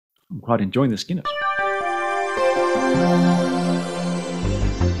I'm quite enjoying this Guinness.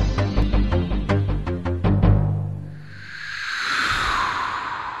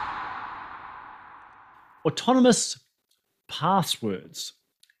 Autonomous passwords.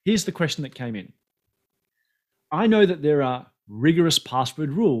 Here's the question that came in. I know that there are rigorous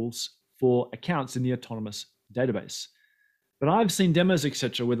password rules for accounts in the Autonomous database, but I've seen demos,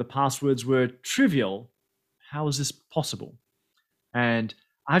 etc., where the passwords were trivial. How is this possible? And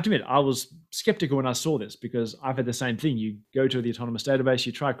I have to admit, I was skeptical when I saw this because I've had the same thing. You go to the Autonomous database,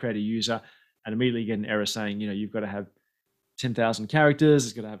 you try to create a user, and immediately get an error saying, you've got to have 10,000 characters,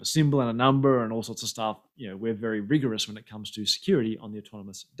 it's got to have a symbol and a number and all sorts of stuff. We're very rigorous when it comes to security on the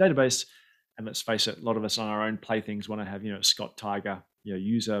Autonomous database. And let's face it, a lot of us on our own playthings want to have, Scott Tiger,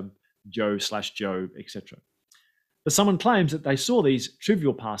 user Joe/Joe, etc. But someone claims that they saw these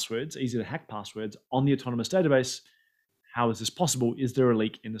trivial passwords, easy to hack passwords, on the Autonomous database. How is this possible? Is there a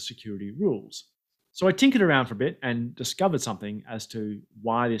leak in the security rules? So I tinkered around for a bit and discovered something as to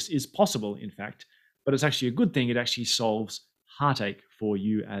why this is possible, in fact, but it's actually a good thing. It actually solves heartache for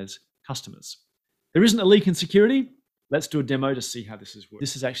you as customers. There isn't a leak in security. Let's do a demo to see how this is working.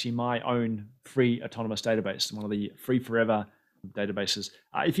 This is actually my own free Autonomous database, one of the free forever databases.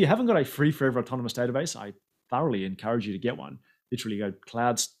 If you haven't got a free forever Autonomous database, I thoroughly encourage you to get one. Literally go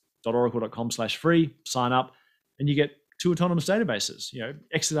clouds.oracle.com/free, sign up, and you get 2 Autonomous databases.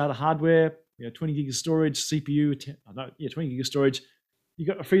 Exadata hardware, 20 gig of storage, CPU, 20 gig of storage. You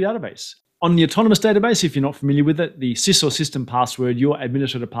got a free database. On the Autonomous database, if you're not familiar with it, the sys or system password, your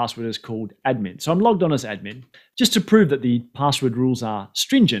administrator password is called admin. So I'm logged on as admin. Just to prove that the password rules are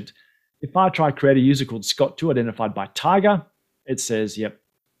stringent, if I try to create a user called Scott2 identified by Tiger, it says, yep,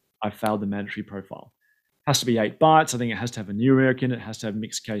 I failed the mandatory profile. It has to be 8 bytes. I think it has to have a numeric in it. It has to have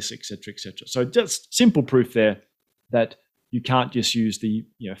mixed case, etc., etc. So just simple proof there that you can't just use the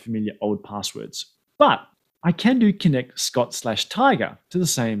familiar old passwords. But I can do connect Scott/Tiger to the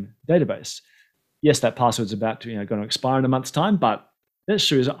same database. Yes, that password's about to going to expire in a month's time, but that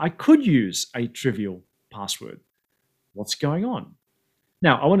shows I could use a trivial password. What's going on?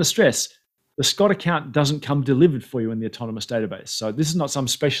 Now, I want to stress the Scott account doesn't come delivered for you in the Autonomous database. So this is not some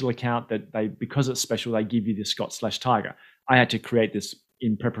special account that because it's special, they give you the Scott/Tiger. I had to create this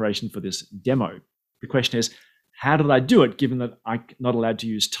in preparation for this demo. The question is, how did I do it, given that I'm not allowed to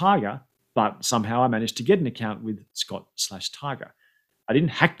use Tiger, but somehow I managed to get an account with Scott/Tiger? I didn't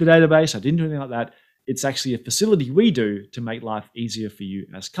hack the database. I didn't do anything like that. It's actually a facility we do to make life easier for you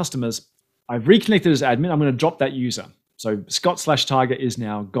as customers. I've reconnected as admin. I'm going to drop that user. So Scott/Tiger is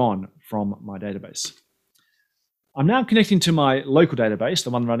now gone from my database. I'm now connecting to my local database, the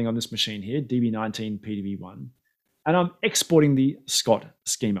one running on this machine here, DB19PDB1, and I'm exporting the Scott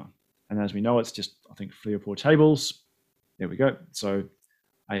schema. And as we know, it's just, I think, 3 or 4 tables. There we go. So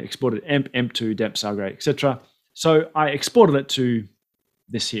I exported emp, emp2, demp, salgrade, etc. So I exported it to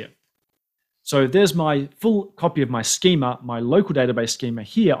this here. So there's my full copy of my schema, my local database schema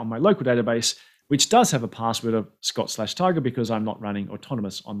here on my local database, which does have a password of Scott/Tiger because I'm not running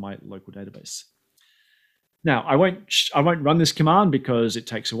Autonomous on my local database. Now, I won't run this command because it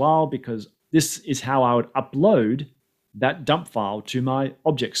takes a while, because this is how I would upload that dump file to my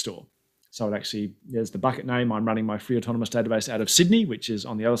object store. So it actually, there's the bucket name. I'm running my free Autonomous database out of Sydney, which is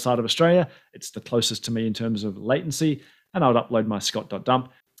on the other side of Australia. It's the closest to me in terms of latency. And I would upload my scott.dump.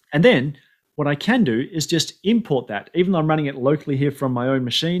 And then what I can do is just import that. Even though I'm running it locally here from my own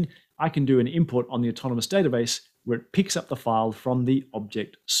machine, I can do an import on the Autonomous database where it picks up the file from the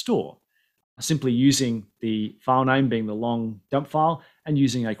object store. Simply using the file name being the long dump file and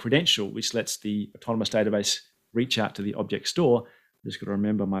using a credential which lets the Autonomous database reach out to the object store. Just got to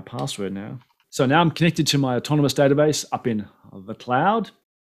remember my password now. So now I'm connected to my Autonomous database up in the cloud,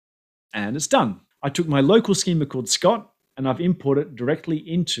 and it's done. I took my local schema called Scott and I've imported it directly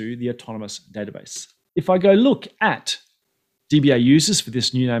into the Autonomous database. If I go look at DBA users for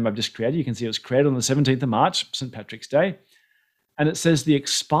this new name I've just created, you can see it was created on the 17th of March, St. Patrick's Day. And it says the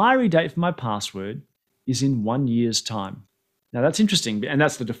expiry date for my password is in 1 year's time. Now that's interesting, and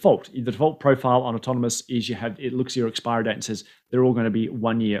that's the default. The default profile on Autonomous is it looks at your expiry date and says they're all going to be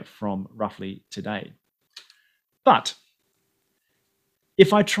 1 year from roughly today. But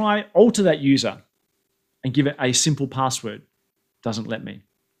if I try alter that user and give it a simple password, it doesn't let me,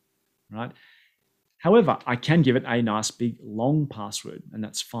 right? However, I can give it a nice big long password, and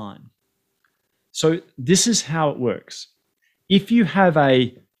that's fine. So this is how it works. If you have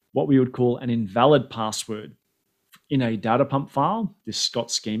what we would call an invalid password in a data pump file, this Scott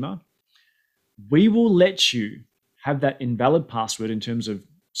schema, we will let you have that invalid password in terms of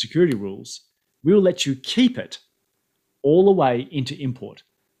security rules. We will let you keep it all the way into import.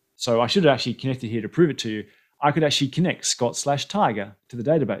 So I should have actually connected here to prove it to you. I could actually connect Scott/Tiger to the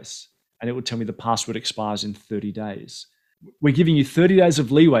database, and it would tell me the password expires in 30 days. We're giving you 30 days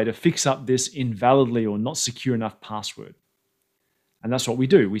of leeway to fix up this invalidly or not secure enough password. And that's what we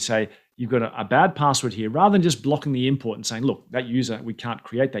do. We say, you've got a bad password here. Rather than just blocking the import and saying, look, that user, we can't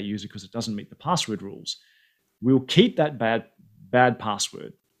create that user because it doesn't meet the password rules. We'll keep that bad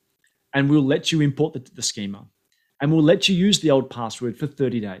password, and we'll let you import the schema. And we'll let you use the old password for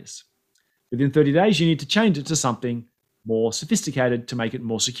 30 days. Within 30 days, you need to change it to something more sophisticated to make it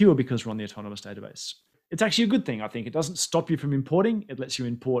more secure because we're on the Autonomous Database. It's actually a good thing, I think. It doesn't stop you from importing. It lets you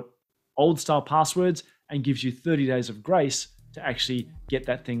import old style passwords and gives you 30 days of grace to actually get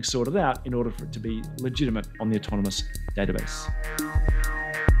that thing sorted out in order for it to be legitimate on the Autonomous Database.